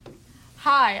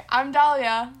Hi, I'm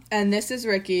Dahlia. And this is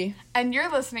Ricky. And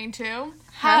you're listening to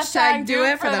Hashtag Do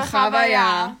It for the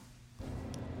Chavaya.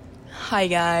 Hi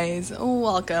guys,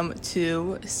 welcome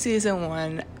to Season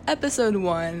 1, Episode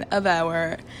 1 of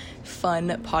our fun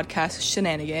podcast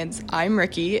shenanigans. I'm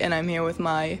Ricky, and I'm here with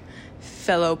my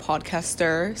fellow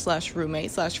podcaster /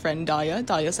 roommate / friend Dahlia.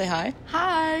 Dahlia, say hi.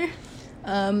 Hi.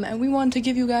 And we want to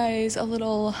give you guys a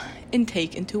little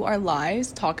intake into our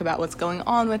lives, talk about what's going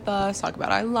on with us, talk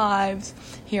about our lives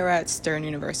here at Stern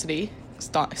University,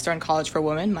 Stern College for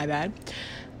Women, my bad.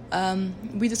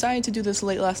 We decided to do this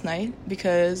late last night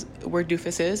because we're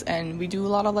doofuses and we do a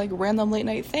lot of random late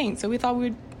night things, so we thought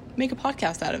we'd make a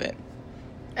podcast out of it.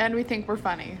 And we think we're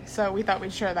funny, so we thought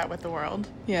we'd share that with the world.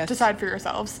 Yes. Decide for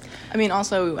yourselves. I mean,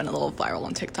 also, we went a little viral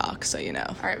on TikTok, so you know.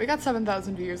 Alright, we got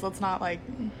 7,000 views. Let's not,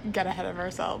 get ahead of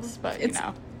ourselves, but, It's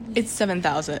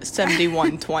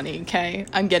 7,071.20, okay?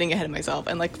 I'm getting ahead of myself,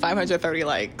 and 530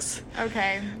 likes.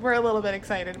 Okay, we're a little bit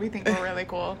excited. We think we're really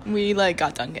cool. We,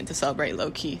 got Duncan to celebrate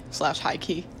low-key /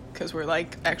 high-key, because we're,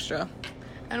 extra.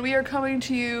 And we are coming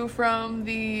to you from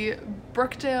the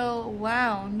Brookdale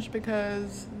Lounge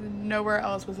because nowhere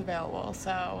else was available.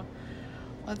 So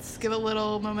let's give a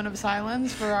little moment of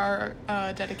silence for our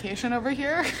dedication over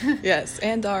here. Yes,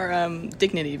 and our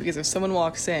dignity, because if someone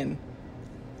walks in,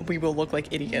 we will look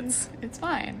like idiots. It's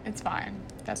fine. It's fine.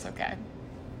 That's okay.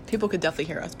 People could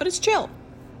definitely hear us, but it's chill.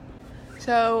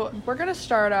 So we're going to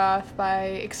start off by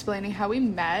explaining how we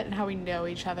met and how we know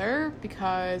each other,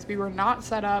 because we were not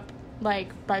set up by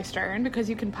Stern, because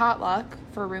you can potluck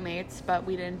for roommates, but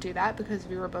we didn't do that because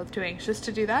we were both too anxious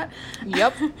to do that.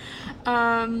 Yep.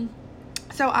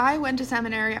 So I went to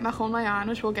seminary at Machon Mayan,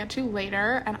 which we'll get to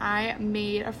later, and I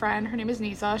made a friend. Her name is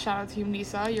Nisa. Shout out to you,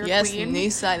 Nisa. You're a queen. Yes,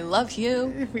 Nisa, I love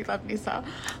you. We love Nisa.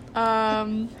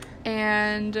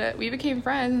 And we became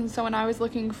friends, and so when I was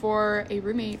looking for a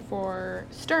roommate for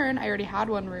Stern, I already had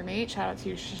one roommate. Shout out to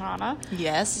you, Shoshana.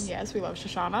 Yes. Yes, we love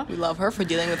Shoshana. We love her for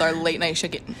dealing with our late night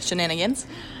shenanigans.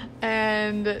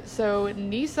 And so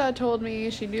Nisa told me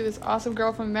she knew this awesome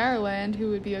girl from Maryland who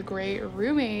would be a great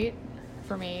roommate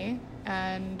for me,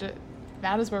 and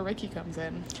that is where Ricky comes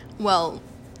in. Well,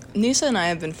 Nisa and I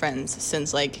have been friends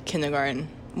since kindergarten.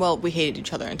 Well, we hated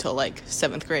each other until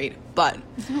 7th grade, but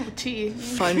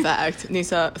fun fact,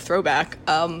 Nisa, throwback.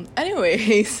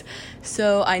 Anyways,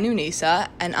 so I knew Nisa,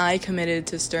 and I committed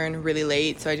to Stern really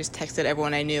late, so I just texted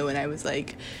everyone I knew, and I was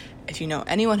like, if you know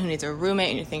anyone who needs a roommate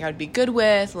and you think I'd be good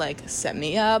with, set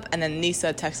me up. And then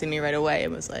Nisa texted me right away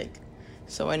and was like,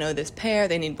 so I know this pair,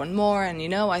 they need one more,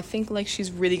 and I think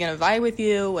she's really gonna vibe with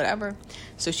you, whatever.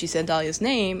 So she said Dahlia's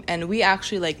name, and we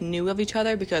actually knew of each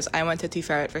other because I went to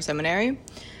Doitforthechavaya for seminary.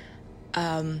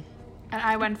 And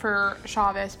I went for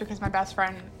Chavez because my best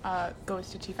friend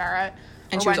goes to Doitforthechavaya.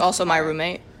 And she was also my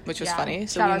roommate, which was funny.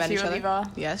 So shout we met each other. Oliva.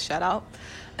 Yes, shout out.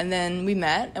 And then we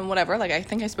met and whatever. I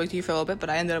think I spoke to you for a little bit, but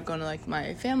I ended up going to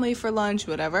my family for lunch,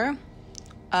 whatever.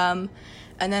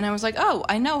 And then I was like, oh,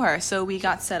 I know her. So we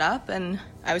got set up, and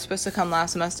I was supposed to come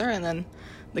last semester, and then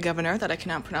the governor, that I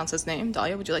cannot pronounce his name.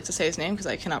 Dahlia, would you like to say his name? Because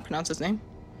I cannot pronounce his name.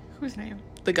 Whose name?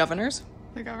 The governor's.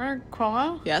 The governor?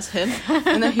 Cuomo? Yes, him.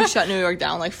 And then he shut New York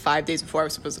down 5 days before I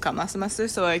was supposed to come last semester,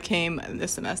 so I came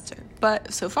this semester.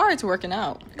 But so far, it's working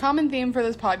out. Common theme for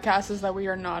this podcast is that we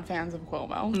are not fans of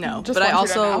Cuomo. No, just but I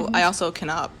also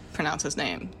cannot pronounce his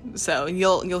name, so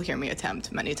you'll hear me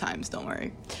attempt many times. Don't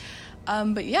worry.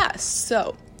 But yeah,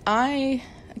 so I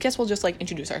guess we'll just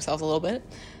introduce ourselves a little bit.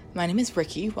 My name is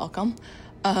Ricky. Welcome.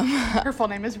 Her full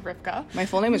name is Rivka. My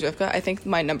full name is Rivka. I think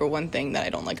my number one thing that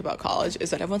I don't like about college is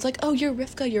that everyone's like, oh, you're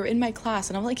Rivka, you're in my class.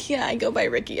 And I'm like, yeah, I go by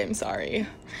Ricky, I'm sorry.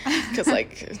 Because,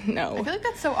 no. I feel like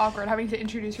that's so awkward, having to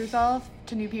introduce yourself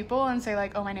to new people and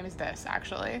say, oh, my name is this,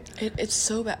 actually. It's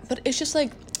so bad. But it's just,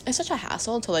 it's such a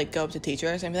hassle to, go up to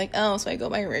teachers and be like, oh, so I go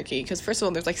by Ricky. Because, first of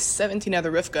all, there's, 17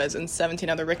 other Rivkas and 17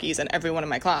 other Rickies, and everyone in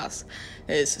my class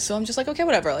is. So I'm just okay,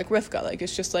 whatever, Rivka.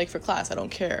 It's just, for class. I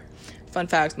don't care. Fun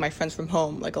fact, my friends from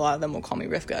home, a lot of them will call me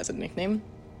Rivka as a nickname.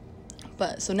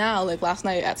 But, so now, last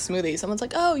night at Smoothie, someone's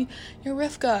like, oh, you're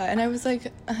Rivka. And I was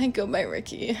like, I go by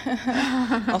Ricky.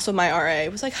 Also, my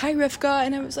RA was like, hi, Rivka.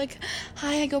 And I was like,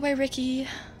 hi, I go by Ricky.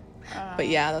 But,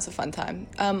 yeah, that's a fun time.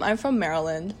 I'm from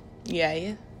Maryland.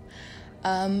 Yay. We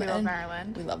love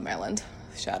Maryland. We love Maryland.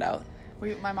 Shout out.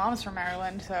 My mom's from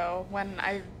Maryland, so when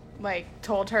I,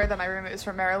 told her that my roommate was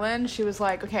from Maryland, she was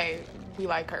like, okay, we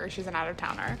like her. She's an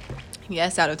out-of-towner.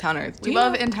 Yes, out-of-towners. We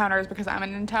love in-towners because I'm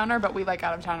an in-towner, but we like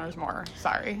out-of-towners more.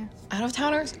 Sorry.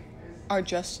 Out-of-towners are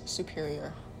just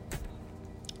superior.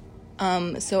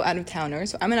 So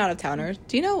out-of-towners. I'm an out-of-towner.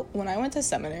 Do you know, when I went to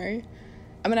seminary,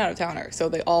 I'm an out-of-towner, so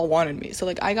they all wanted me. So,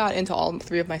 like, I got into all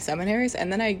 3 of my seminaries,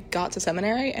 and then I got to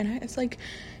seminary, and it's like,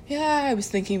 yeah, I was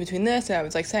thinking between this, and I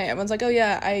was, like, saying, everyone's like, oh,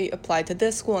 yeah, I applied to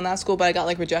this school and that school, but I got,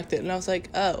 like, rejected. And I was like,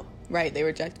 oh, right, they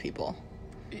reject people.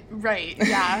 Right,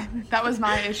 yeah. That was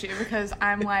my issue, because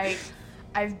I'm like,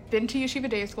 I've been to yeshiva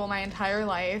day school my entire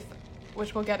life,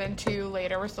 which we'll get into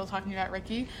later. We're still talking about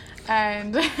Ricky,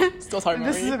 and Still talking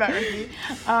about this Ricky. is about Ricky.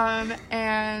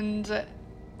 And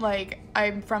like,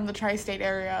 I'm from the tri-state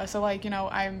area, so, like, you know,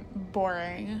 I'm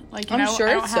boring. Like, you know, I'm sure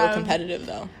I don't it's so have, competitive,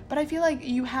 though. but I feel like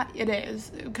it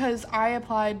is, because I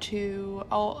applied to,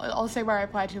 I'll say where I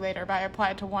applied to later, but I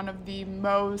applied to one of the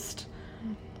most,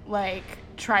 like,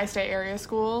 tri-state area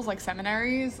schools, like,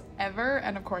 seminaries ever,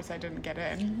 and of course I didn't get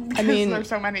in, because there's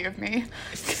so many of me.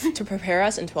 To prepare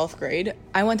us in 12th grade,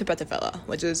 I went to Betavella,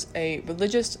 which is a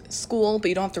religious school, but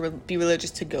you don't have to be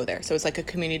religious to go there, so it's like a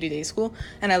community day school,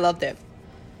 and I loved it.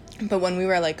 But when we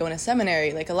were, like, going to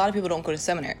seminary, like, a lot of people don't go to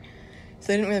seminary, so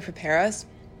they didn't really prepare us.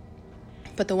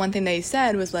 But the one thing they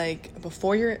said was, like,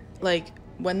 before you're, like,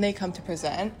 when they come to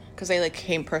present, because they, like,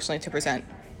 came personally to present.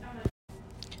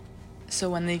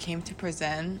 So when they came to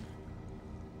present,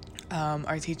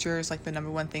 our teachers, like, the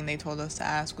number one thing they told us to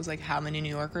ask was, like, how many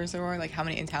New Yorkers there were, like, how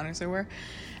many in-towners there were.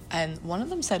 And one of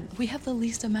them said, we have the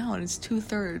least amount, it's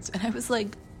 2/3. And I was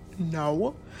like,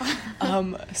 no.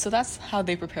 So that's how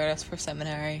they prepared us for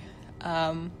seminary.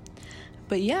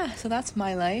 But yeah, so that's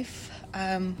my life.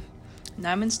 Now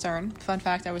I'm in Stern. Fun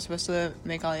fact, I was supposed to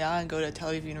make Aliyah and go to Tel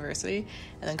Aviv University,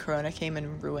 and then Corona came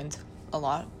and ruined a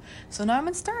lot. So now I'm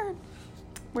in Stern.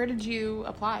 Where did you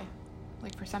apply,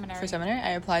 like, for seminary? For seminary,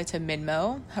 I applied to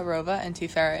Midmo, Harova, and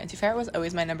Tiferet. And Tiferet was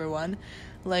always my number one.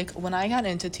 Like, when I got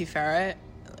into Tiferet,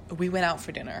 we went out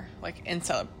for dinner, like, in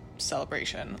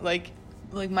celebration. Like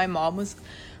my mom was,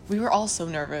 we were all so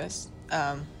nervous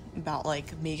about,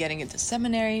 like, me getting into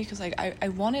seminary, because, like, I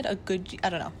wanted a good, I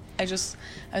don't know, I was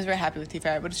very happy with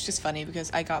Tiferet, but it's just funny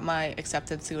because I got my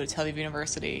acceptance to go to Tel Aviv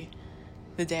University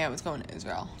the day I was going to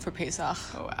Israel for Pesach.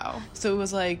 Oh, wow. So it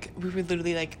was, like, we were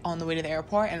literally, like, on the way to the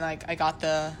airport, and, like, I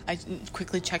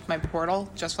quickly checked my portal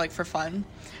just, like, for fun,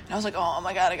 and I was like, oh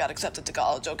my god, I got accepted to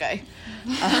college, okay.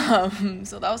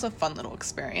 So that was a fun little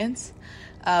experience.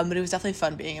 But it was definitely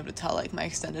fun being able to tell, like, my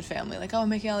extended family, like, oh, I'm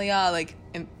making Aliyah, like,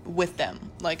 with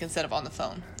them, like, instead of on the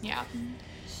phone. Yeah.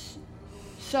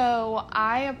 So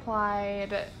I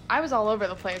applied, I was all over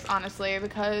the place, honestly,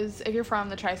 because if you're from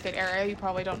the tri-state area, you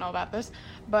probably don't know about this,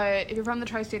 but if you're from the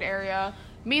tri-state area,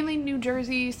 mainly New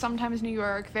Jersey, sometimes New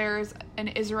York, there's an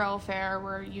Israel fair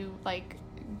where you, like,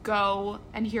 go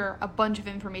and hear a bunch of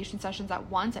information sessions at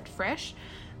once at Frisch.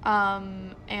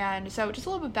 And so just a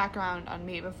little bit of background on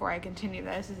me before I continue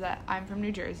this is that I'm from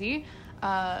New Jersey,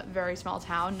 very small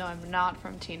town. No, I'm not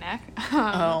from Teaneck.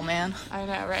 Oh, man. I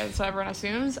know, right? So everyone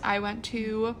assumes. I went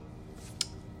to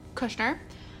Kushner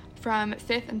from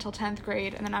 5th until 10th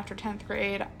grade, and then after 10th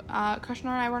grade, Kushner and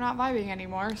I were not vibing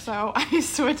anymore, so I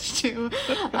switched to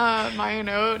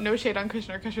Mayo. No shade on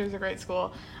Kushner. Kushner is a great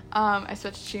school. I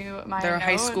switched to Mayo. Their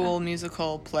high school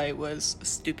musical play was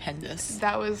stupendous.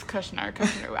 That was Kushner.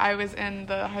 I was in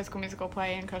the high school musical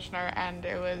play in Kushner, and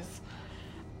it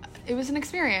was an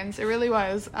experience. It really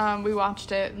was. We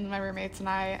watched it, and my roommates and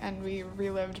I, and we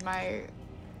relived my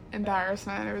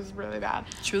embarrassment. It was really bad.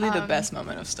 Truly the best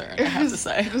moment of Stern, I have to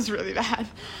say. It was really bad.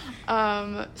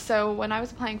 So when I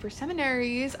was applying for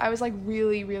seminaries, I was, like,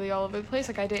 really, really all over the place.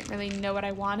 Like, I didn't really know what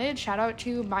I wanted. Shout out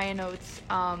to Maya Notes,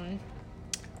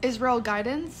 Israel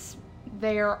Guidance.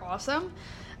 They are awesome.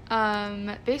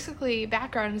 Basically,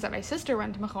 background is that my sister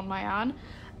went to Machon Mayan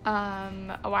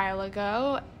a while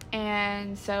ago,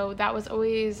 and so that was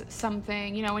always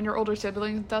something, you know, when your older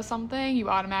sibling does something, you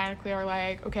automatically are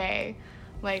like, okay,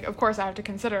 like, of course I have to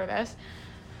consider this.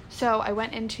 So I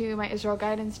went into my Israel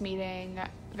Guidance meeting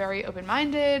very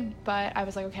open-minded, but I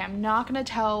was like, okay, I'm not going to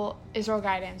tell Israel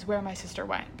Guidance where my sister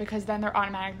went, because then they're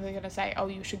automatically going to say, oh,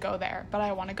 you should go there. But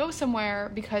I want to go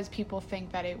somewhere because people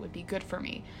think that it would be good for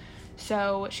me.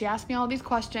 So she asked me all these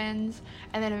questions,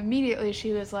 and then immediately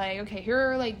she was like, okay,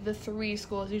 here are, like, the 3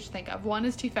 schools you should think of. One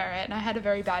is Tiferet, and I had a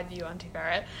very bad view on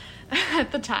Tiferet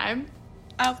at the time.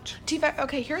 Ouch. Tiferet,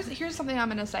 okay, here's something I'm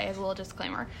going to say as a little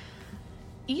disclaimer.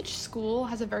 Each school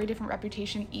has a very different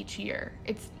reputation each year.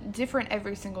 It's different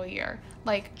every single year.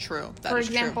 Like, true. For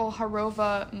example,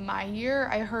 Harova, my year,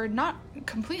 I heard, not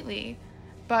completely,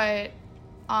 but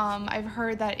I've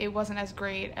heard that it wasn't as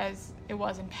great as it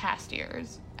was in past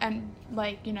years. and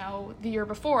like, you know, the year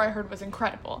before I heard was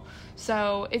incredible.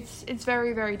 So it's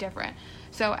very, very different.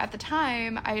 So at the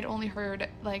time, I had only heard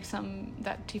like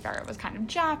that Tiferet was kind of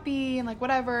jappy and like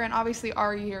whatever, and obviously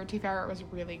our year Tiferet was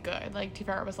really good. Like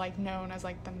Tiferet was like known as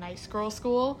like the nice girl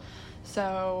school.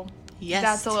 So yes,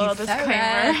 that's a little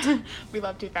Tiferet. disclaimer. We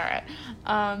love Tiferet.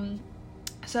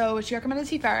 So she recommended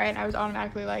Tiferet, and I was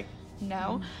automatically like,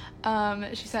 no.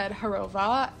 She said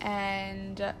Harova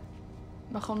and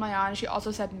Machon Mayan. She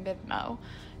also said Midmo.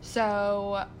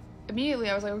 So immediately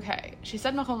I was like, okay, she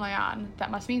said Machon Mayan.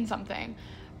 That must mean something.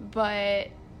 But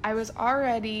I was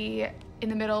already in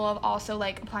the middle of also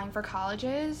like applying for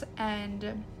colleges,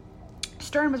 and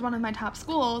Stern was one of my top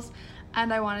schools,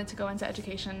 and I wanted to go into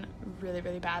education really,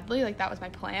 really badly. Like that was my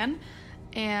plan.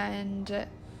 And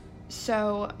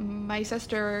so my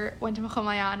sister went to Machon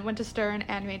Mayan, went to Stern,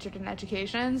 and majored in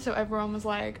education. So everyone was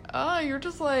like, oh, you're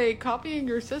just like copying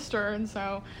your sister. And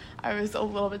so I was a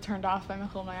little bit turned off by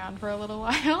Machon Mayan for a little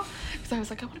while, because I was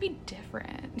like, I want to be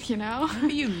different, you know? I want to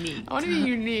be unique. I want to be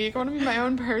unique. I want to be my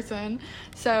own person.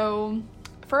 So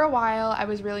for a while, I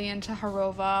was really into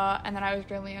Harova, and then I was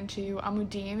really into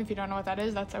Amudim. If you don't know what that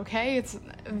is, that's okay. It's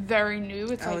very new.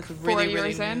 It's like it's 4 years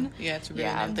really in. New. Yeah, it's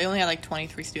really new. They only had like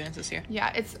 23 students this year.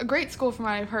 Yeah, it's a great school from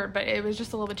what I've heard, but it was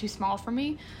just a little bit too small for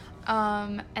me.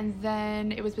 And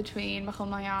then it was between Machon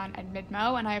Mayan and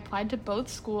Midmo, and I applied to both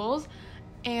schools,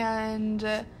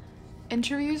 and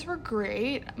interviews were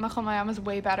great. Machon Mayan was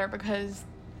way better because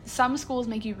some schools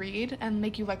make you read and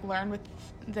make you like learn with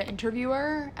the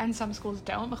interviewer, and some schools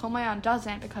don't. Machon Mayan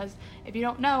doesn't, because if you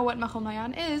don't know what Machon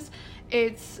Mayan is,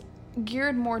 it's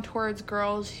geared more towards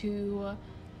girls who,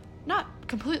 not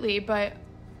completely, but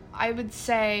I would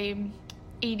say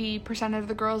 80% of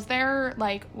the girls there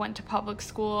like went to public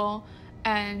school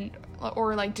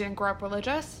or like didn't grow up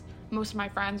religious. Most of my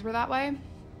friends were that way.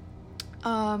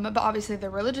 But obviously they're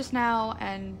religious now,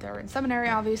 and they're in seminary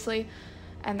obviously,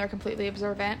 and they're completely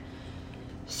observant.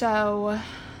 So,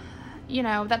 you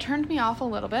know, that turned me off a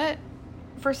little bit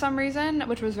for some reason,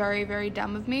 which was very, very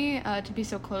dumb of me to be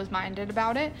so close-minded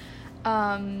about it.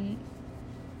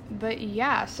 But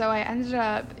yeah, so I ended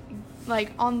up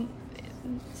like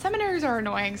seminaries are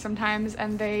annoying sometimes,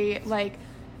 and they like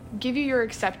give you your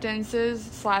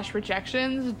acceptances /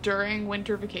 rejections during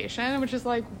winter vacation, which is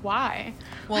like, why?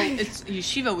 Well, it's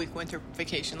yeshiva week winter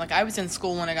vacation. Like I was in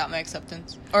school when I got my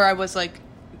acceptance, or I was like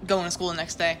going to school the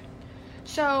next day.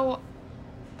 So,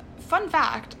 fun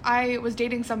fact, I was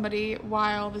dating somebody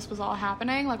while this was all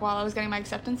happening, like while I was getting my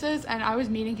acceptances, and I was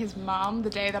meeting his mom the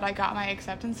day that I got my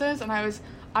acceptances, and I was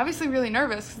obviously really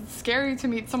nervous. It's scary to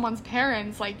meet someone's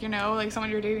parents, like, you know, like someone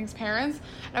you're dating's parents.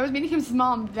 And I was meeting his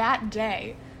mom that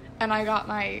day, and I got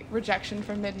my rejection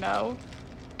from Midmo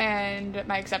and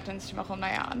my acceptance to Machon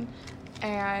Mayan.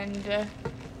 And,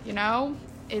 you know,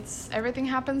 everything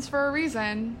happens for a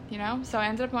reason, you know? So I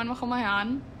ended up going to Machon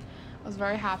Mayan. I was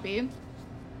very happy,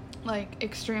 like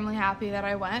extremely happy that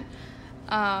I went.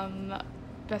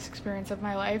 Best experience of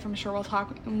my life. I'm sure we'll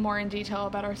talk more in detail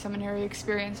about our seminary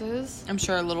experiences. I'm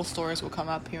sure little stories will come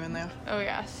up here and there. Oh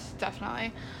yes,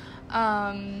 definitely.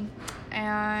 And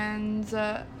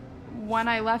when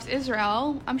I left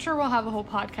Israel, I'm sure we'll have a whole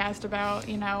podcast about,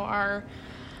 you know, our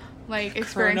like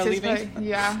experiences. But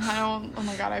yeah, oh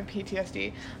my god, I have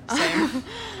PTSD.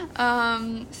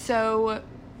 Same. So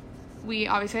we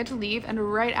obviously had to leave,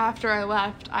 and right after I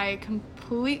left, I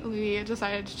completely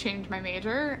decided to change my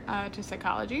major to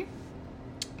psychology.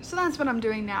 So that's what I'm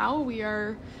doing now. We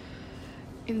are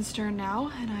in Stern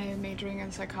now, and I am majoring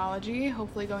in psychology,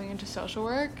 hopefully going into social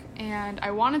work. And I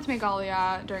wanted to make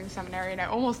Aliyah during seminary, and I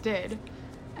almost did,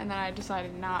 and then I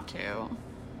decided not to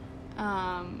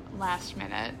last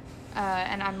minute.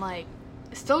 And I'm like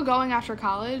still going after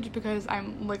college because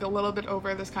I'm like a little bit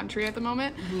over this country at the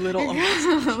moment. Like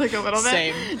a little bit.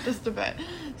 Same. Just a bit.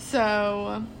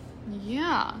 So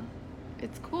yeah,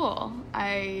 it's cool.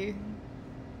 I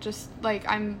just like,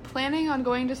 I'm planning on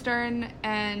going to Stern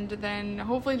and then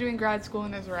hopefully doing grad school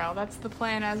in Israel. That's the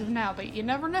plan as of now, but you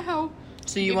never know.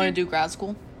 So you want to do grad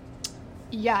school?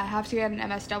 Yeah, I have to get an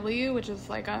MSW, which is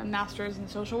like a master's in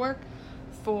social work,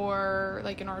 for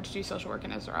like in order to do social work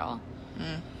in Israel.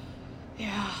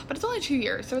 Yeah, but it's only 2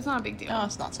 years, so it's not a big deal. Oh,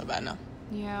 it's not so bad, no.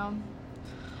 Yeah.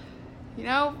 You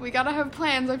know, we gotta have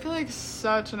plans. I feel like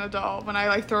such an adult when I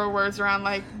like throw words around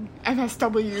like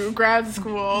MSW, grad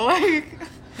school, like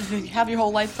you have your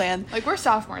whole life planned. Like, we're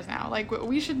sophomores now. Like,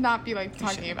 we should not be like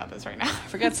talking about this right now.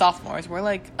 Forget sophomores. We're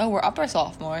like, we're upper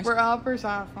sophomores. We're upper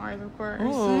sophomores, of course.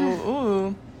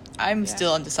 Ooh. I'm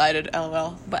still undecided,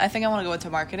 LOL. But I think I want to go into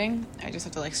marketing. I just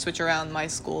have to like switch around my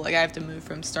school. Like, I have to move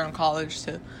from Stern College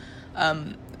to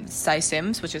Sci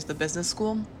Sims, which is the business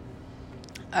school.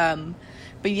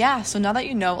 But yeah, so now that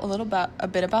you know a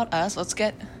bit about us, let's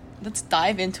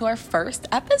dive into our first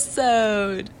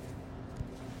episode.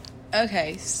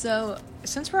 Okay, so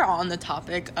since we're on the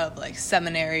topic of like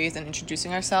seminaries and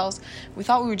introducing ourselves, we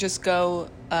thought we would just go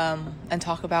and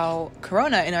talk about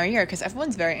Corona in our year, because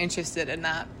everyone's very interested in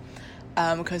that,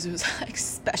 because it was like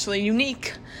especially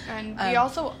unique. And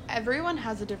everyone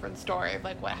has a different story of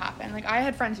like what happened. Like I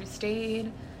had friends who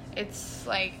stayed. It's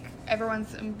like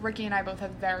Ricky and I both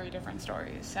have very different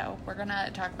stories, so we're gonna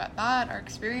talk about that, our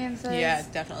experiences. Yeah,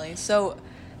 definitely. So,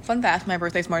 fun fact, my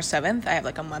birthday's March 7th. I have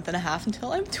like a month and a half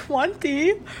until I'm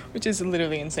 20, which is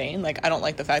literally insane. Like, I don't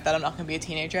like the fact that I'm not gonna be a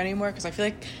teenager anymore, because I feel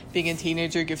like being a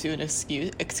teenager gives you an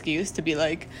excuse to be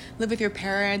like, live with your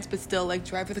parents, but still like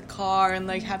drive with a car and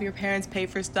like have your parents pay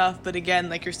for stuff, but again,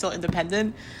 like you're still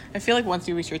independent. I feel like once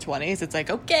you reach your 20s, it's like,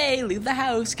 okay, leave the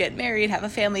house, get married, have a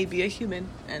family, be a human,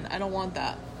 and I don't want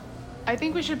that. I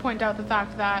think we should point out the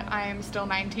fact that I am still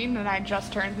 19 and I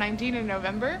just turned 19 in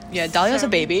November. Yeah, Dahlia's a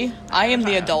baby. I am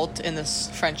the adult in this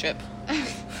friendship.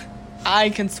 I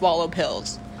can swallow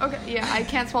pills. Okay, yeah, I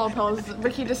can't swallow pills.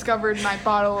 Ricky discovered my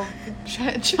bottle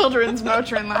of children's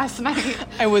Motrin last night.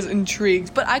 I was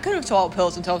intrigued, but I could have swallowed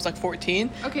pills until I was like 14.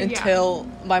 Okay, until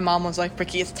my mom was like,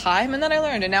 Ricky, it's time, and then I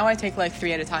learned, and now I take like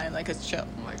 3 at a time, like it's chill.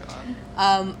 Oh my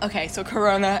god. Okay, so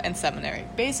Corona and seminary.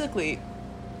 Basically,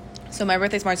 so my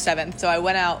birthday's March 7th, so I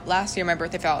went out, last year my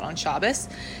birthday fell out on Shabbos,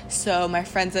 so my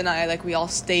friends and I, like, we all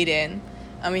stayed in,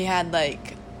 and we had,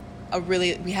 like,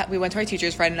 we went to our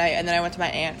teachers Friday night, and then I went to my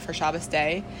aunt for Shabbos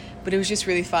day, but it was just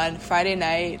really fun. Friday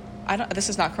night, this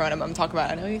is not Corona, but I'm talking about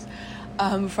anyways.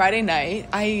 Friday night,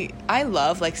 I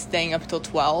love, like, staying up till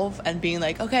 12 and being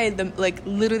like, okay,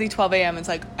 literally 12 a.m., it's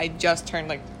like, I just turned,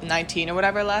 like, 19 or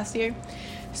whatever last year.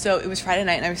 So it was Friday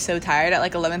night, and I was so tired. At,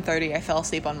 like, 11:30, I fell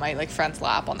asleep on my, like, friend's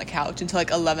lap on the couch until, like,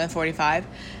 11:45.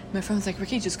 My friend was like,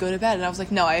 Ricky, just go to bed. And I was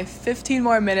like, no, I have 15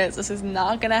 more minutes. This is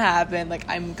not gonna happen. Like,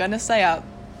 I'm gonna stay up.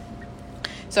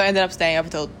 So I ended up staying up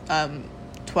until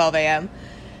 12 a.m.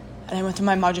 And I went to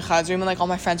my Majikad's room, and, like, all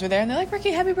my friends were there. And they're like,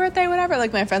 Ricky, happy birthday, whatever.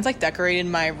 Like, my friends, like, decorated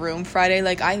my room Friday.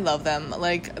 Like, I love them.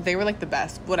 Like, they were, like, the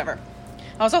best. Whatever.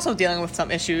 I was also dealing with some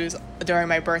issues during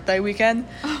my birthday weekend.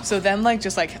 So them, like,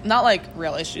 just, like, not, like,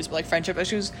 real issues, but, like, friendship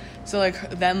issues. So, like,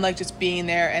 them, like, just being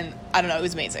there, and I don't know, it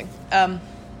was amazing.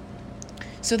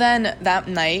 So then that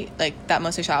night, like, that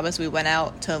Moshe Shabbos, we went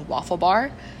out to Waffle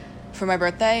Bar for my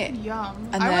birthday. Yum.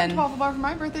 And I went to Waffle Bar for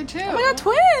my birthday, too. Oh, my God,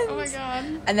 twins! Oh, my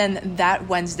God. And then that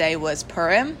Wednesday was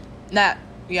Purim. That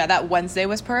Wednesday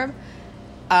was Purim.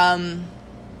 Purim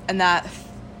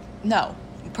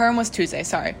was Tuesday,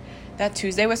 sorry. That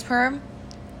Tuesday was Purim.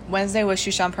 Wednesday was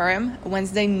Shushan Purim.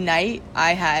 Wednesday night,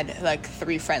 I had, like,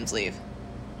 3 friends leave.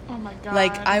 Oh, my God.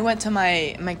 Like, I went to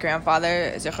my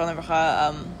grandfather, Zichron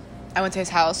Livracha, I went to his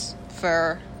house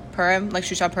for Purim, like,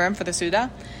 Shushan Purim, for the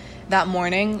Suda. That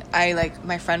morning,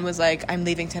 my friend was like, I'm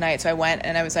leaving tonight. So I went,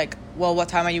 and I was like, well, what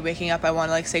time are you waking up? I want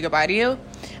to, like, say goodbye to you.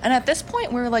 And at this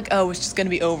point, we were like, oh, it's just going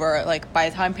to be over. Like, by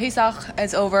the time Pesach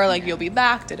is over, like, you'll be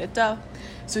back, da-da-da.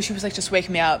 So she was like, just wake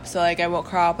me up. So, like, I woke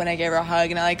her up and I gave her a hug,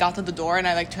 and I, like, got to the door and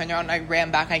I, like, turned around and I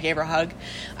ran back and I gave her a hug.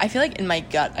 I feel like in my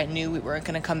gut I knew we weren't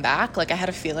going to come back. Like, I had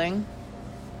a feeling.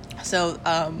 So,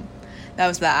 that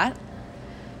was that.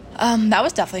 That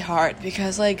was definitely hard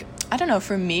because, like, I don't know,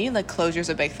 for me, like, closure's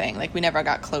a big thing. Like, we never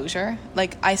got closure.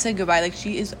 Like, I said goodbye. Like,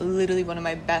 she is literally one of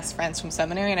my best friends from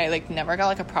seminary, and I, like, never got,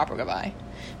 like, a proper goodbye.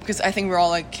 Because I think we're all,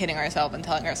 like, kidding ourselves and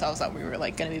telling ourselves that we were,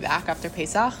 like, going to be back after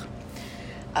Pesach.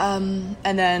 And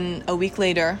then a week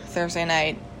later, Thursday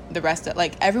night, the rest of,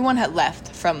 like, everyone had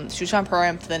left from Shushan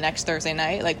Purim to the next Thursday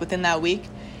night. Like, within that week,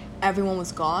 everyone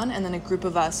was gone, and then a group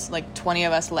of us, like, 20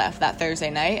 of us left that Thursday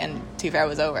night, and Tiferet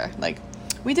was over. Like,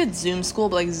 we did Zoom school,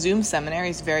 but, like, Zoom seminary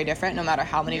is very different, no matter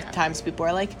how many times people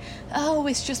are like, oh,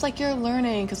 it's just, like, you're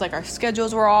learning, because, like, our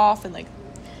schedules were off, and, like,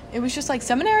 it was just, like,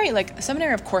 seminary,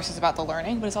 of course, is about the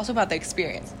learning, but it's also about the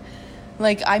experience.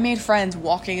 Like, I made friends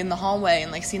walking in the hallway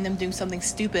and, like, seeing them doing something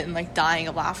stupid and, like, dying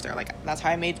of laughter. Like, that's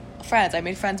how I made friends. I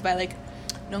made friends by, like,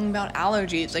 knowing about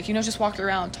allergies. Like, just walking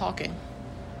around talking.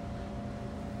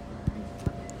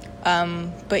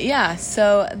 But, yeah,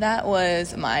 so that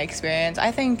was my experience.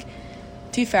 I think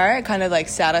Tiferet kind of, like,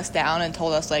 sat us down and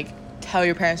told us, like, tell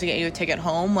your parents to get you a ticket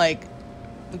home. Like,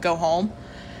 go home.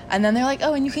 And then they're like,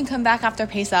 oh, and you can come back after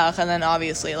Pesach. And then,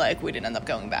 obviously, like, we didn't end up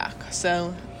going back.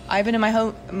 So I've been in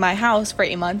my house for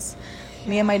 8 months.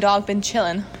 Me and my dog been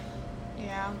chilling.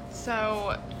 Yeah.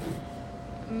 So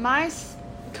my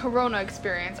Corona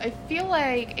experience, I feel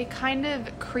like it kind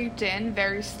of creeped in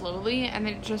very slowly, and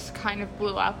it just kind of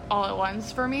blew up all at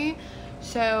once for me.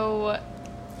 So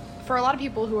for a lot of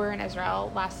people who were in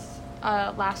Israel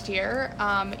last year,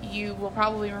 you will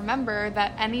probably remember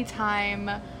that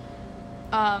anytime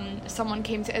someone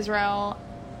came to Israel,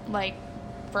 like,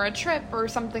 for a trip or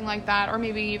something like that, or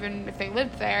maybe even if they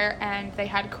lived there and they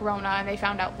had corona and they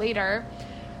found out later,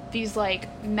 these, like,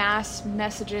 mass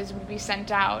messages would be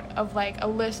sent out of, like, a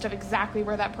list of exactly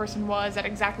where that person was at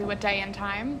exactly what day and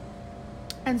time.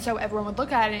 And so everyone would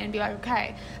look at it and be like,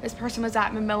 okay, this person was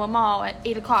at Mamilla Mall at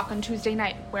 8 o'clock on Tuesday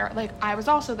night, where, like, I was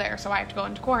also there, so I have to go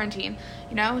into quarantine,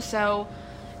 you know? So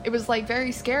it was, like,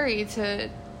 very scary to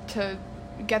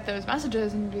get those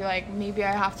messages and be like, maybe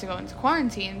I have to go into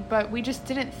quarantine. But we just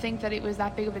didn't think that it was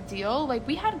that big of a deal. Like,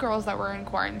 we had girls that were in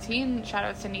quarantine. Shout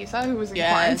out to Nisa, who was in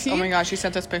quarantine. Oh my gosh, she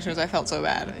sent us pictures. I felt so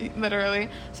bad. Literally.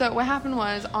 So what happened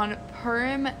was, on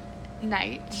Purim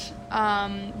night,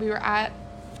 we were at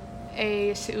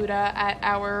a Seuda at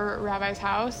our rabbi's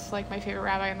house, like my favorite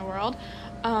rabbi in the world.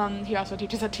 He also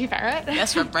teaches at Tiferet.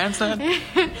 Yes, from Branson.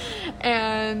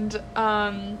 And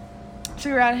so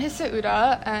we were at his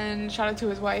Seuda, and shout out to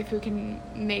his wife, who can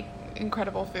make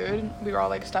incredible food. We were all,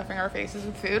 like, stuffing our faces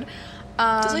with food.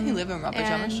 Doesn't he live in Rabbi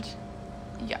Josh?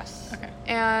 Yes. Okay.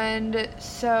 And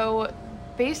so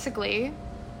basically,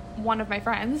 one of my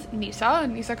friends,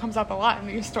 Nisa comes up a lot in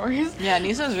these stories. Yeah,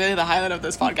 Nisa is really the highlight of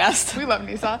this podcast. We love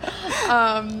Nisa.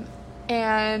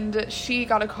 And she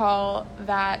got a call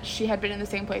that she had been in the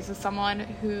same place as someone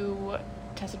who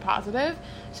tested positive,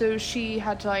 so she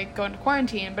had to, like, go into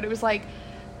quarantine. But it was like,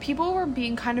 people were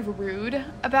being kind of rude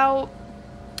about,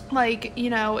 like,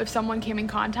 you know, if someone came in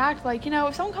contact, like, you know,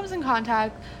 if someone comes in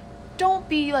contact, don't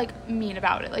be, like, mean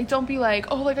about it. Like, don't be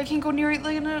like, oh, like, I can't go near it.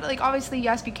 Like, obviously,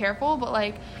 yes, be careful, but,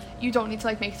 like, you don't need to,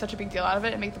 like, make such a big deal out of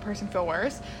it and make the person feel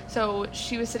worse. So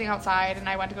she was sitting outside, and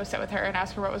I went to go sit with her and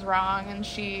ask her what was wrong, and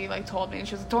she, like, told me, and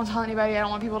she was like, don't tell anybody, I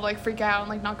don't want people to, like, freak out and,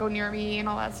 like, not go near me and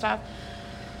all that stuff.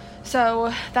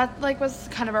 So that, like, was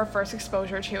kind of our first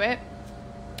exposure to it.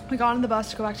 We got on the bus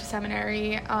to go back to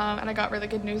seminary, and I got really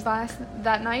good news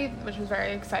that night, which was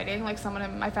very exciting. Like,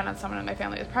 I found out someone in my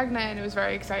family was pregnant, and it was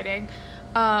very exciting.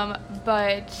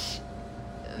 But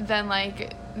then,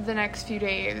 like, the next few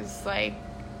days, like,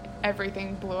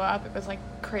 everything blew up. It was, like,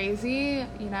 crazy,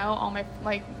 you know. All my,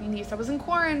 like, Nisa was in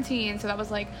quarantine, so that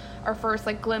was, like, our first,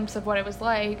 like, glimpse of what it was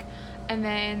like. And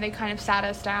then they kind of sat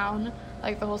us down,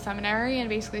 like, the whole seminary, and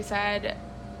basically said,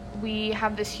 we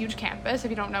have this huge campus. If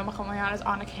you don't know, Machal Mayan is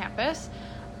on a campus.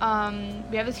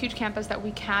 We have this huge campus that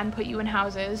we can put you in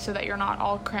houses so that you're not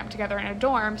all cramped together in a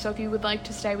dorm. So if you would like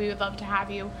to stay, we would love to have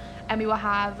you. And we will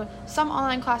have some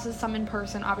online classes, some in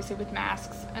person, obviously with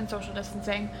masks and social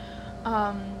distancing.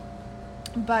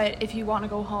 But if you want to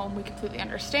go home, we completely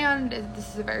understand.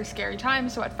 This is a very scary time.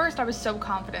 So at first I was so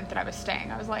confident that I was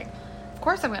staying. I was like, of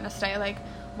course I'm going to stay. Like,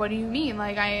 what do you mean?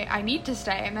 Like, I need to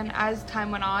stay. And then as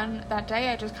time went on that day,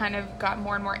 I just kind of got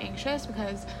more and more anxious,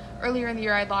 because earlier in the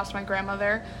year I'd lost my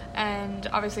grandmother, and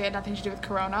obviously it had nothing to do with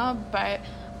corona, but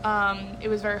it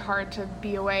was very hard to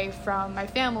be away from my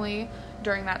family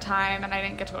during that time, and I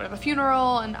didn't get to go to the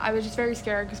funeral, and I was just very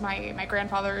scared because my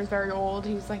grandfather is very old.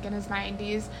 He's, like, in his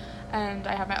 90s, and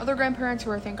I have my other grandparents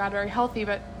who are, thank God, very healthy,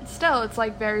 but still, it's,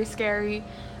 like, very scary,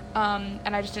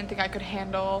 and I just didn't think I could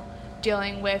handle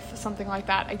dealing with something like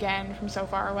that again from so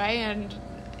far away. And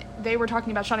they were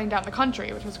talking about shutting down the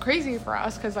country, which was crazy for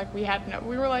us, because, like, we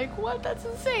were like, what, that's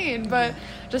insane. But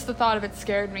just the thought of it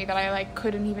scared me, that I, like,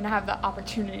 couldn't even have the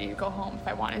opportunity to go home if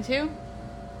I wanted to.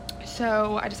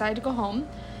 So I decided to go home.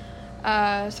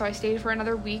 So I stayed for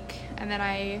another week, and then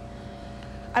I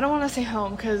don't want to say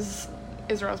home, because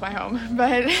Israel's my home,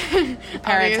 but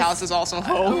parents' house is also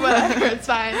home. Whatever, it's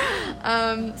fine.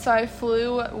 So I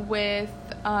flew with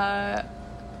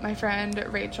my friend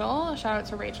Rachel. Shout out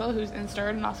to Rachel, who's in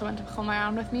Stern and also went to Machal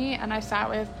Mayan with me, and I sat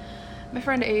with my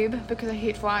friend Abe, because I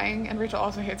hate flying, and Rachel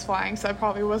also hates flying, so it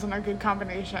probably wasn't a good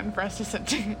combination for us to sit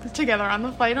together on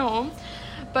the flight home.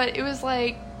 But it was,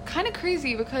 like, kind of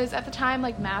crazy, because at the time,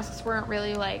 like, masks weren't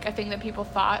really, like, a thing that people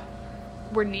thought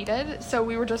were needed, so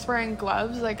we were just wearing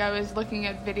gloves. Like, I was looking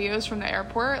at videos from the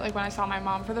airport, like, when I saw my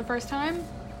mom for the first time,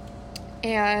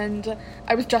 and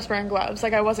I was just wearing gloves.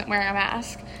 Like, I wasn't wearing a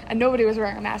mask, and nobody was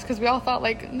wearing a mask, because we all thought,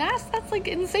 like, mask, that's, like,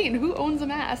 insane. Who owns a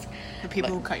mask? The people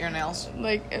who cut your nails.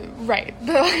 Like, right.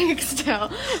 But, like,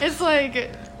 still, it's, like,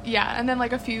 yeah. And then,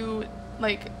 like, a few,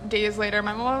 like, days later,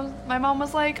 my mom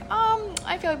was like,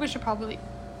 I feel like we should probably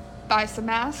buy some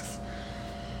masks,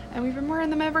 and we've been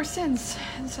wearing them ever since.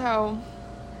 And so,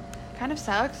 kind of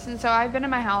sucks. And so I've been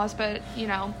in my house, but, you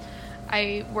know,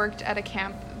 I worked at a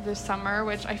camp this summer,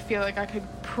 which I feel like I could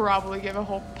probably give a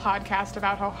whole podcast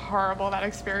about how horrible that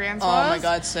experience was. Oh my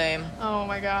god, same. Oh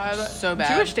my god. So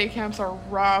bad. Jewish day camps are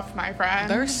rough, my friend.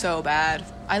 They're so bad.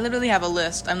 I literally have a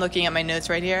list. I'm looking at my notes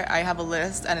right here. I have a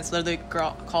list, and it's literally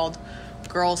called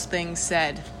Girls Things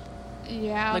Said.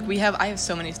 Yeah. Like, I have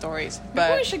so many stories. Maybe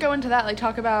But we should go into that, like,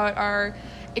 talk about our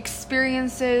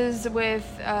experiences with,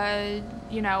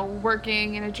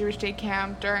 working in a Jewish day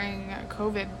camp during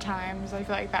COVID times. I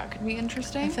feel like that could be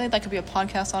interesting. I feel like that could be a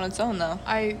podcast on its own, though.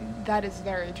 That is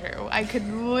very true. I could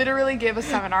literally give a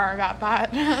seminar about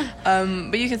that.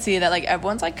 But you can see that, like,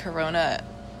 everyone's, like, corona,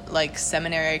 like,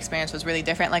 seminary experience was really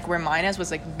different. Like, where mine was,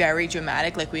 like, very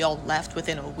dramatic. Like, we all left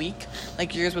within a week.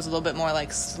 Like, yours was a little bit more,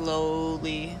 like,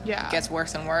 slowly gets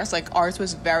worse and worse. Like, ours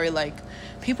was very, like,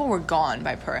 people were gone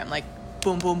by Purim. Like,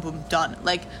 boom, boom, boom, done.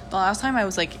 Like, the last time I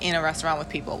was, like, in a restaurant with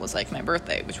people was, like, my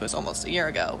birthday, which was almost a year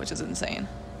ago, which is insane.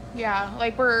 Yeah,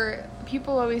 like,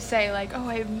 people always say, like, oh,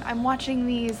 I'm watching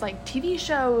these, like, TV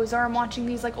shows, or I'm watching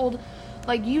these, like, old,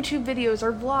 like, YouTube videos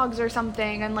or vlogs or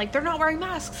something, and, like, they're not wearing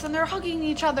masks, and they're hugging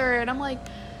each other, and I'm like,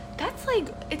 that's, like,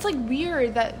 it's, like,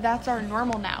 weird that that's our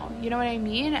normal now, you know what I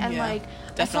mean? And, yeah, like,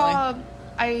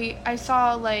 definitely. I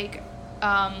saw, like,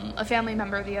 a family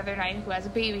member the other night who has a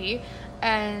baby,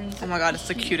 and oh my god, it's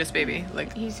the cutest baby.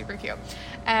 Like, he's super cute.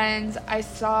 And I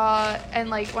saw,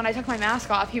 and, like, when I took my mask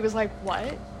off, he was like,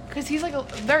 what? Because he's, like,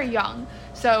 very young,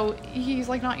 so he's,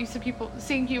 like, not used to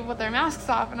seeing people with their masks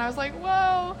off, and I was like,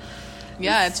 whoa.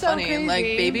 Yeah, it's so funny. Crazy. Like,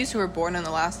 babies who were born in the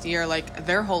last year, like,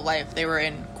 their whole life, they were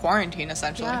in quarantine,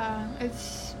 essentially.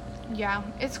 Yeah,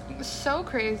 it's so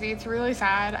crazy. It's really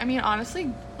sad. I mean,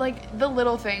 honestly, like, the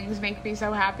little things make me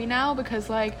so happy now, because,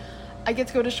 like, I get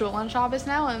to go to shul on Shabbos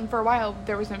now, and for a while,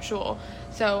 there was no shul.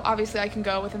 So, obviously, I can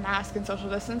go with a mask and social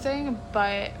distancing,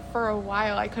 but for a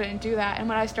while, I couldn't do that. And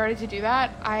when I started to do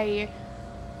that, I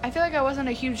feel like I wasn't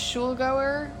a huge shul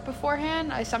goer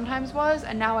beforehand. I sometimes was,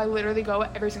 and now I literally go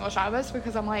every single Shabbos,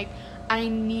 because I'm like, I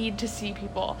need to see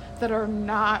people that are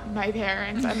not my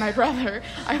parents and my brother.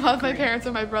 I love my parents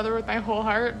and my brother with my whole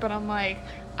heart, but I'm like,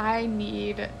 I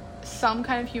need some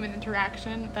kind of human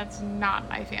interaction that's not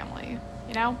my family,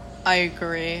 you know? I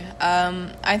agree.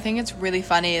 I think it's really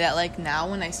funny that, like,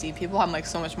 now when I see people, I'm, like,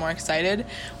 so much more excited.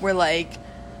 We're like,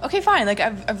 okay, fine. Like,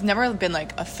 I've never been,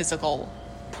 like, a physical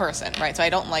person, right? So I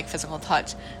don't like physical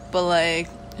touch. But, like,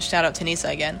 shout out to Nisa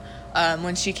again.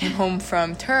 When she came home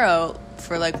from Turo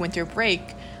for, like, winter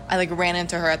break, I, like, ran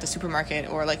into her at the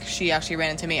supermarket, or, like, she actually ran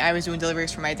into me. I was doing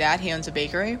deliveries for my dad. He owns a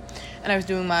bakery. And I was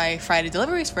doing my Friday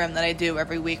deliveries for him that I do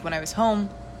every week when I was home.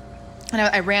 And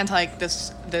I ran to, like,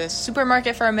 the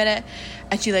supermarket for a minute,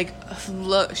 and she, like,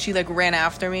 ran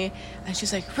after me, and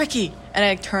she's like, Ricky! And I,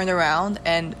 like, turned around,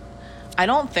 and I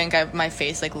don't think my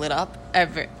face, like, lit up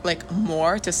ever, like,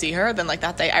 more to see her than, like,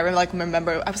 that day. I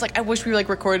remember, I was like, I wish we, like,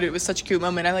 recorded it. It was such a cute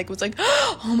moment. I, like, was like,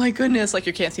 oh my goodness, like,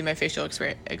 you can't see my facial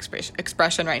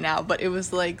expression right now, but it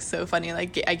was, like, so funny.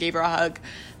 Like, I gave her a hug.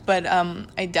 But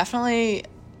I definitely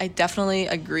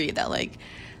agree that, like,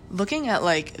 looking at,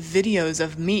 like, videos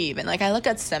of me, even, like, I look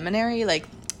at seminary, like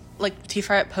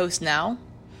Tiferet posts now,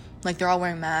 like, they're all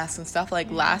wearing masks and stuff.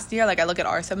 Like, last year, like, I look at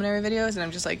our seminary videos, and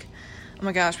I'm just like, oh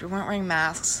my gosh, we weren't wearing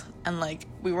masks, and, like,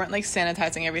 we weren't, like,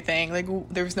 sanitizing everything, like,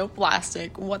 there was no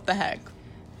plastic, what the heck.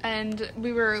 And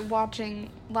we were watching,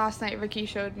 last night, Ricky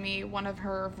showed me one of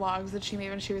her vlogs that she made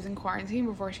when she was in quarantine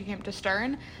before she came to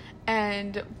Stern.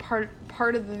 And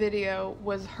part of the video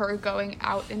was her going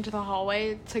out into the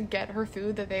hallway to get her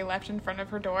food that they left in front of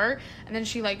her door. And then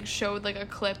she, like, showed, like, a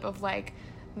clip of, like,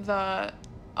 the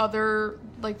other,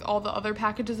 like, all the other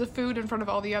packages of food in front of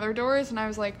all the other doors. And I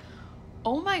was like,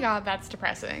 oh my god, that's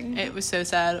depressing. It was so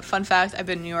sad. Fun fact, I've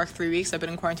been in New York 3 weeks. I've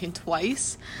been in quarantine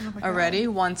twice already.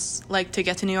 Once, like, to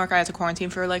get to New York, I had to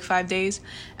quarantine for, like, 5 days.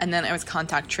 And then I was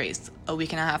contact traced a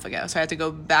week and a half ago. So I had to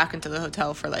go back into the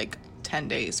hotel for, like, 10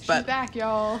 days. But she's back,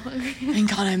 y'all.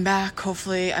 Thank God I'm back.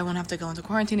 Hopefully I won't have to go into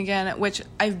quarantine again, which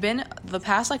I've been, the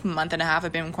past, like, month and a half,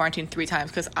 I've been in quarantine 3 times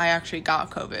because I actually got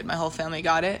COVID. My whole family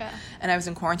got it. Yeah. And I was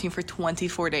in quarantine for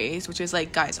 24 days, which is,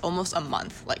 like, guys, almost a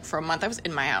month. Like, for a month I was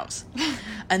in my house.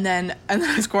 and then I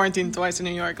was quarantined twice in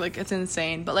New York. Like, it's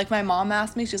insane. But, like, my mom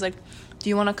asked me, she's like, do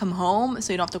you want to come home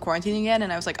so you don't have to quarantine again?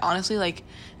 And I was like, honestly, like,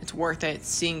 it's worth it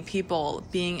seeing people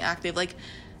being active. Like,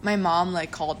 my mom,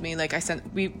 like, called me, like,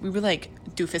 we were, like,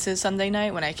 doofuses Sunday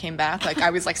night when I came back. Like,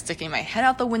 I was, like, sticking my head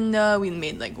out the window. We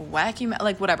made, like, wacky,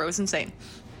 like, whatever. It was insane.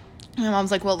 And my mom's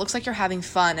like, well, it looks like you're having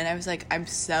fun. And I was like, I'm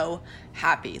so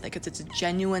happy. Like, it's a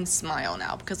genuine smile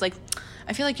now. Because, like,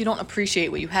 I feel like you don't appreciate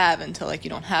what you have until, like, you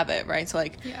don't have it, right? So,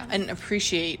 like, yeah. I didn't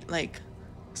appreciate, like,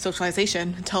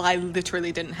 socialization until I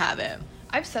literally didn't have it.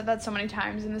 I've said that so many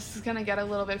times, and this is going to get a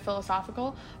little bit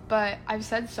philosophical, but I've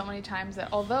said so many times that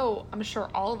although I'm sure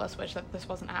all of us wish that this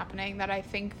wasn't happening, that I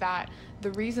think that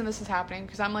the reason this is happening,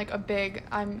 because I'm like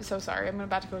I'm so sorry, I'm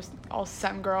about to go all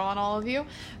sem girl on all of you,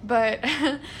 but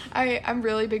I'm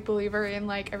really a big believer in,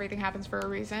 like, everything happens for a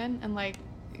reason, and, like,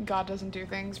 God doesn't do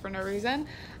things for no reason.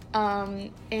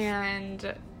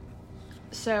 And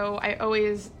so I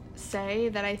always say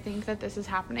that I think that this is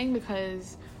happening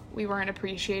because we weren't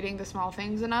appreciating the small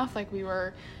things enough. Like, we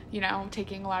were,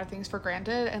 taking a lot of things for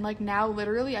granted. And, like, now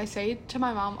literally I say to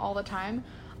my mom all the time,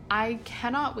 I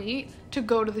cannot wait to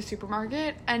go to the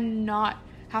supermarket and not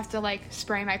have to, like,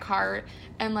 spray my cart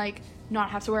and, like, not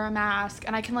have to wear a mask,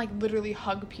 and I can, like, literally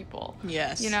hug people.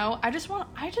 Yes. I just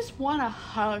want a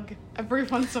hug every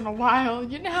once in a while,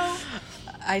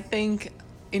 I think,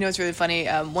 it's really funny.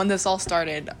 When this all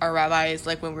started, our rabbis,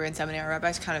 like, when we were in seminary, our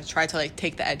rabbis kind of tried to, like,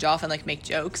 take the edge off and, like, make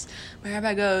jokes. My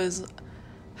rabbi goes,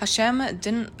 Hashem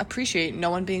didn't appreciate no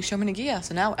one being Shomer Negiah,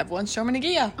 so now everyone's Shomer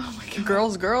Negiah. Oh my God.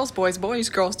 Girls, boys,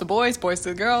 girls to boys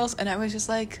to girls. And I was just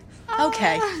like,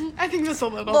 okay. I think that's a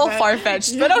little bit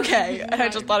far-fetched, but okay. Yeah. And I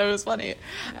just thought it was funny.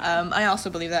 Yeah. I also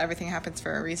believe that everything happens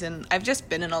for a reason. I've just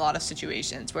been in a lot of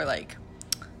situations where, like,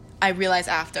 I realize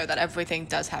after that everything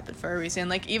does happen for a reason.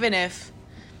 Like, even if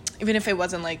it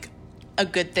wasn't, like, a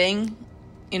good thing,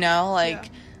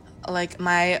 like,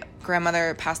 my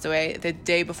grandmother passed away the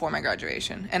day before my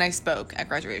graduation, and I spoke at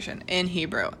graduation in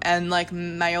Hebrew, and, like,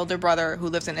 my older brother, who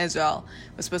lives in Israel,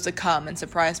 was supposed to come and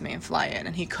surprise me and fly in,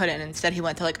 and he couldn't. Instead, he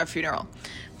went to, like, a funeral.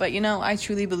 But, I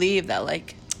truly believe that,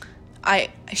 like,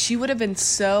 she would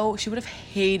have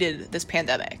hated this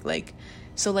pandemic, like,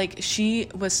 so, like, she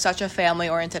was such a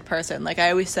family-oriented person. Like,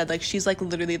 I always said, like, she's, like,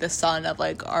 literally the sun of,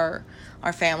 like, our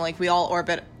family. Like, we all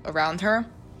orbit around her,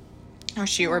 or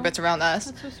she orbits around us.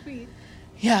 That's so sweet.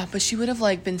 Yeah, but she would have,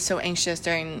 like, been so anxious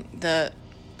during the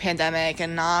pandemic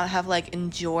and not have, like,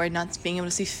 enjoyed not being able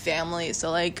to see family. So,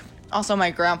 like, also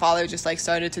my grandfather just, like,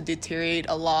 started to deteriorate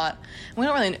a lot. We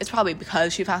don't really, it's probably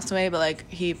because she passed away, but, like,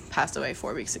 he passed away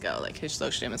 4 weeks ago. Like, his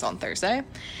shloshim is on Thursday.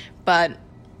 But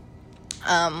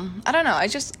I don't know.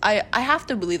 I have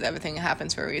to believe that everything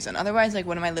happens for a reason. Otherwise, like,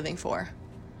 what am I living for?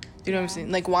 Do you know what I'm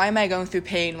saying? Like, why am I going through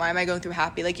pain? Why am I going through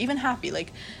happy? Like, even happy,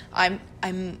 like, I'm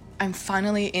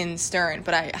finally in Stern,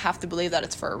 but I have to believe that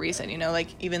it's for a reason, Like,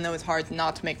 even though it's hard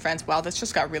not to make friends. Wow, this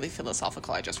just got really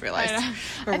philosophical, I just realized.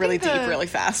 We're really deep, really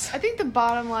fast. I think the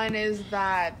bottom line is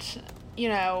that,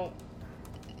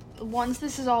 once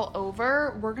this is all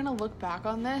over, we're gonna look back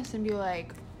on this and be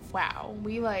like, wow,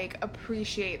 we, like,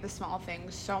 appreciate the small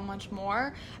things so much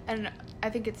more. And I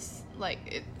think it's,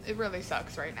 like, it really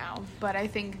sucks right now, but I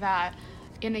think that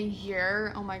in a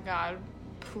year, oh my God,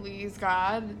 please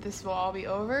God, this will all be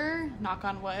over. Knock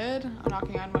on wood. I'm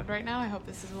knocking on wood right now. I hope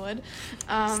this is wood.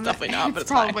 It's definitely not, but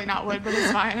it's probably fine. not wood, but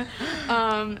it's fine.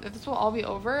 This will all be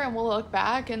over, and we'll look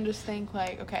back and just think,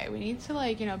 like, okay, we need to,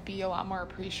 like, be a lot more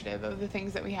appreciative of the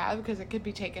things that we have, because it could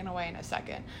be taken away in a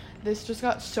second. This just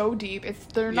got so deep.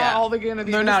 They're not all gonna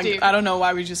be this deep. I don't know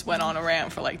why we just went on a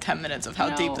rant for, like, 10 minutes of how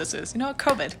deep this is.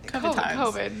 COVID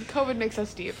times. COVID makes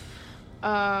us deep.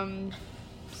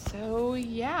 So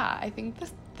yeah, I think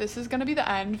this is gonna be the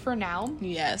end for now.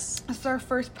 Yes. This is our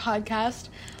first podcast.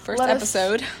 First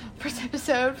episode.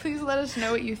 Please let us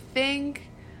know what you think.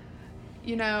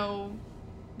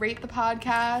 Rate the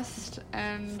podcast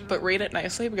but rate it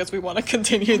nicely, because we want to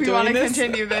continue doing this. We want to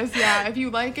continue this. Yeah. If you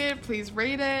like it, please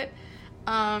rate it.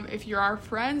 If you're our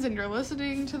friends and you're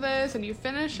listening to this and you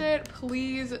finish it,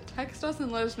 please text us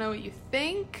and let us know what you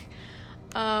think.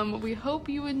 We hope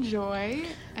you enjoy,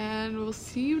 and we'll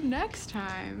see you next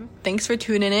time. Thanks for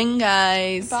tuning in,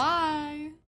 guys. Bye.